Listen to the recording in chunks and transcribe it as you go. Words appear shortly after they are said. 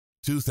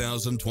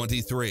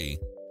2023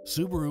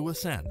 Subaru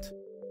Ascent.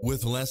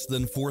 With less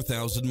than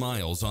 4,000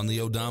 miles on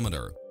the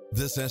odometer,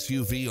 this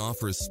SUV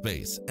offers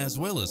space as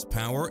well as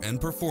power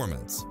and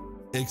performance.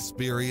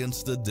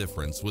 Experience the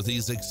difference with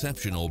these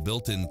exceptional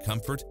built-in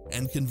comfort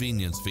and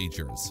convenience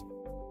features.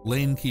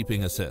 Lane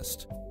keeping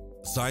assist,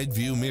 side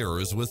view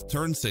mirrors with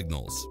turn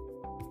signals,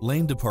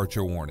 lane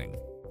departure warning,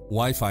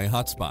 Wi-Fi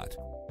hotspot,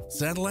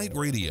 satellite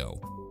radio,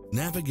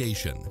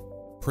 navigation,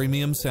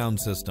 premium sound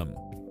system,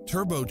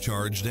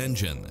 turbocharged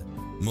engine,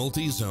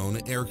 multi-zone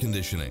air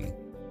conditioning,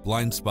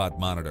 blind spot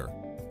monitor,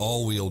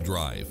 all-wheel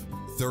drive,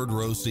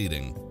 third-row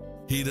seating,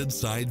 heated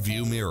side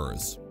view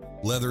mirrors,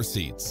 leather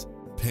seats,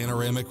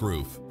 panoramic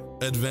roof.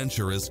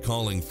 Adventure is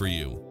calling for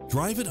you.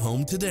 Drive it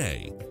home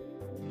today.